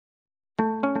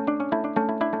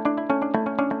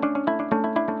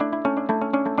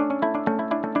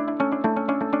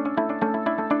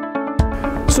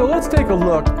So let's take a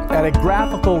look at a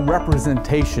graphical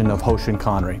representation of Hoshin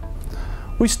Kanri.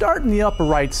 We start in the upper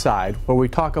right side where we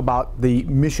talk about the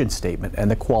mission statement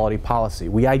and the quality policy.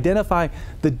 We identify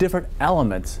the different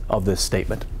elements of this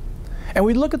statement. And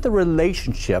we look at the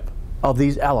relationship of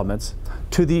these elements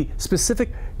to the specific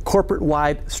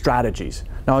corporate-wide strategies.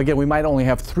 Now again, we might only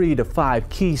have 3 to 5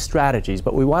 key strategies,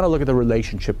 but we want to look at the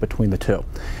relationship between the two.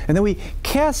 And then we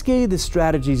cascade the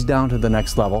strategies down to the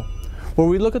next level, where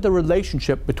we look at the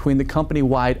relationship between the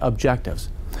company-wide objectives.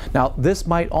 Now, this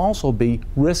might also be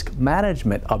risk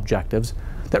management objectives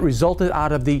that resulted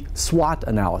out of the SWOT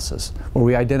analysis, where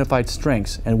we identified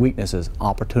strengths and weaknesses,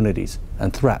 opportunities,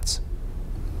 and threats.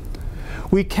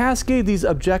 We cascade these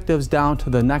objectives down to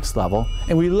the next level,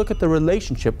 and we look at the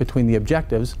relationship between the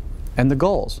objectives and the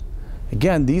goals.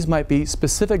 Again, these might be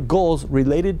specific goals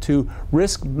related to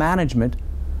risk management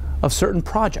of certain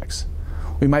projects.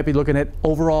 We might be looking at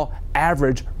overall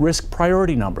average risk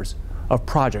priority numbers of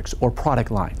projects or product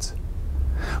lines.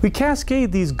 We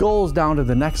cascade these goals down to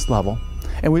the next level,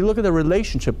 and we look at the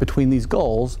relationship between these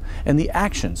goals and the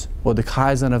actions or the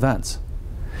Kaizen events.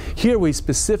 Here we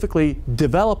specifically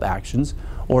develop actions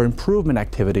or improvement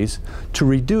activities to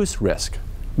reduce risk,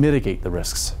 mitigate the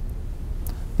risks.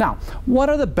 Now, what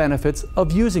are the benefits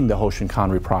of using the Hoshin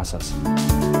Kanri process?